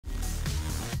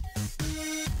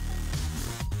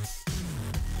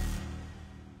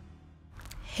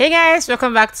Hey guys,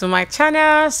 welcome back to my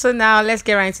channel. So now let's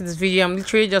get right into this video. I'm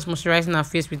literally just moisturizing our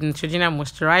face with Nigerian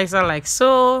moisturizer like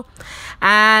so,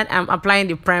 and I'm applying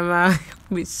the primer.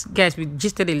 Guys, we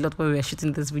just did a lot while we were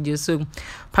shooting this video, so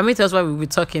permit us while we'll be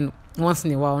talking once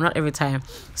in a while, not every time.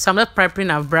 So I'm not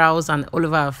prepping our brows and all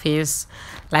over our face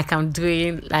like I'm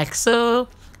doing like so.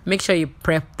 Make sure you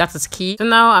prep, that is key. So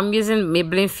now I'm using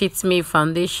Maybelline Fit Me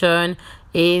foundation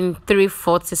in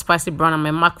 340 spicy brown and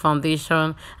my MAC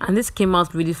foundation, and this came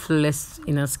out really flawless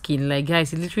in our skin. Like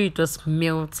guys, it literally just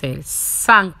melted,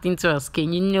 sank into our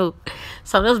skin, you know.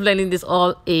 So I'm just blending this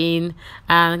all in,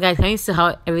 and guys, can you see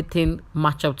how everything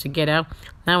match up together?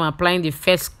 Now I'm applying the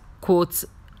first coat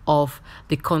of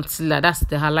the concealer, that's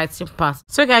the highlighting part.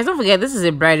 So guys, don't forget, this is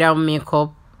a bridal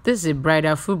makeup. This is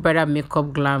a full bridal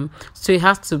makeup glam, so it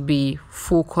has to be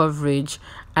full coverage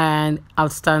and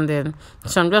outstanding.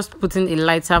 So I'm just putting a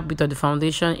lighter bit of the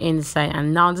foundation inside,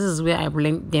 and now this is where I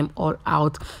blend them all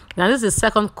out. Now this is the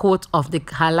second coat of the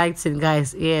highlighting,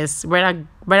 guys. Yes, bridal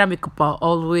makeup are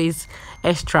always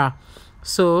extra,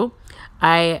 so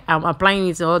I am applying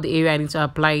it to all the area I need to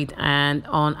apply it, and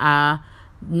on our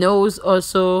nose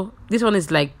also. This one is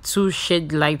like 2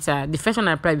 shades lighter. The first one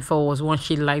I applied before was 1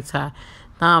 shade lighter.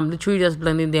 Now I'm literally just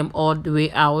blending them all the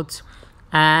way out,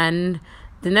 and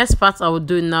the next part I will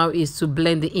do now is to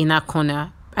blend the inner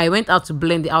corner. I went out to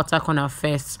blend the outer corner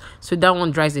first, so that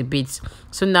one dries a bit.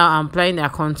 So now I'm applying the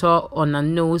contour on her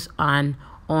nose and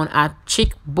on her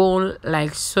cheekbone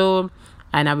like so,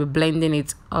 and I'll be blending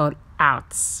it all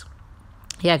out.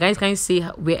 Yeah guys, can you see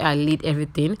where I laid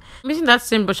everything? I'm using that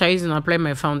same brush I used to apply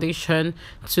my foundation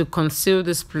to conceal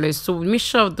this place. So the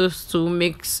mixture of those two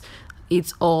makes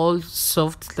it's all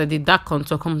soft, like the dark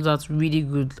contour comes out really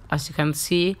good, as you can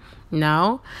see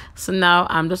now. So now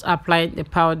I'm just applying the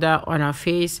powder on our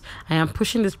face. I am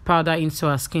pushing this powder into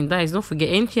our skin. Guys, don't forget,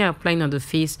 anything you're applying on the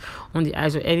face, on the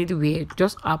eyes, or anywhere,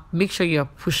 just make sure you're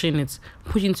pushing it,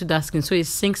 push into that skin so it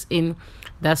sinks in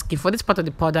that skin. For this part of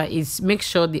the powder is make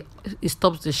sure it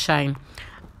stops the shine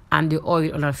and the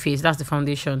oil on our face. That's the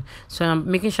foundation. So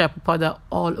I'm making sure I put powder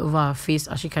all over our face,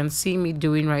 as you can see me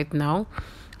doing right now.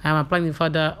 I'm applying the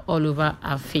powder all over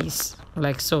our face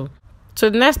like so. So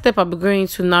the next step I'll be going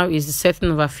to now is the setting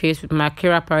of our face with my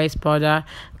Kera Paris powder.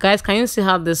 Guys, can you see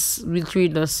how this literally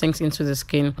does sinks into the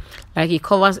skin? Like it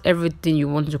covers everything you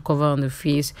want to cover on the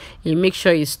face. It makes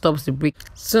sure it stops the break.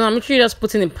 So I'm literally just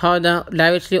putting the powder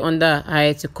directly under her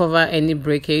eye to cover any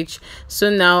breakage.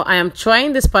 So now I am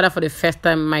trying this powder for the first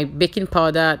time, my baking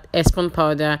powder, Espon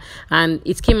powder, and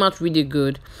it came out really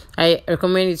good. I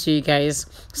recommend it to you guys.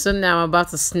 So now I'm about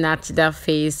to snatch that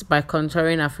face by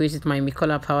contouring her face with my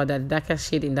Micola powder, the darkest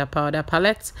shade in that powder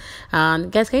palette.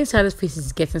 And guys, can you see how this face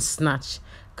is getting snatched?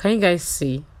 Can you guys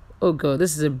see? Oh god,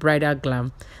 this is a bridal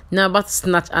glam. Now I'm about to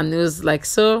snatch her nose like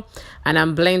so, and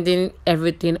I'm blending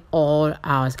everything all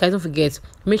out. Guys, don't forget,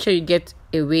 make sure you get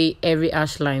away every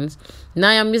harsh lines. Now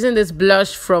I'm using this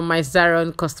blush from my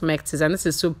Zaron Cosmetics, and this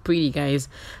is so pretty, guys.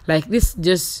 Like this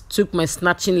just took my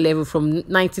snatching level from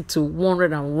 90 to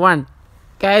 101.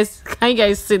 Guys, can you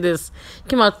guys see this? It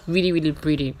came out really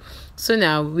pretty. So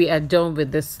now we are done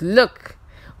with this look.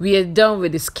 We are done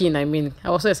with the skin. I mean, I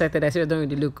was so excited. I said we're done with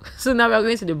the look. So now we're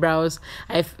going to the brows.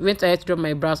 I went ahead to draw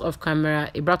my brows off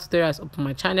camera. A brow tutorial is up on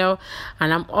my channel,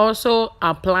 and I'm also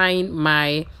applying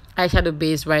my eyeshadow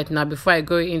base right now before I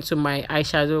go into my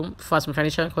eyeshadow first, my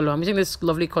foundation color. I'm using this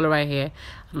lovely color right here,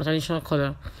 my foundation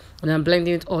color, and I'm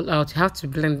blending it all out. You have to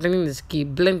blending the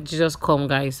skin. Blend Jesus come,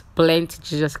 guys. Blend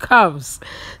Jesus comes.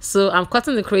 So I'm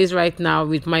cutting the crease right now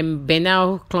with my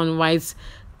Bridal Clone White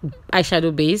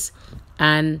eyeshadow base,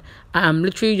 and I'm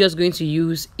literally just going to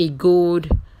use a gold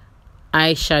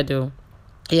eyeshadow.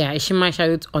 Yeah, a shimmer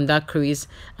eyeshadow on that crease,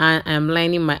 and I'm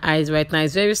lining my eyes right now.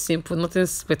 It's very simple, nothing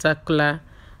spectacular,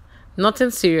 nothing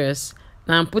serious.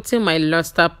 Now I'm putting my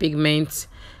luster pigment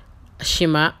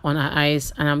shimmer on her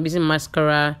eyes, and I'm using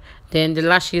mascara. Then the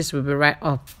lashes will be right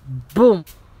up. Boom.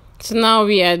 So now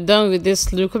we are done with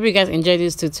this look. Hope you guys enjoyed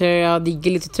this tutorial. The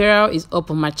Gele tutorial is up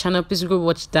on my channel. Please go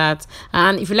watch that.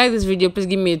 And if you like this video, please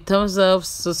give me a thumbs up,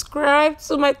 subscribe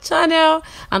to my channel,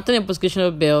 and turn the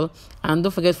notification bell. And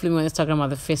don't forget to follow me on Instagram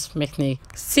at the Face Mechanic.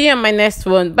 See you on my next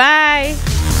one. Bye.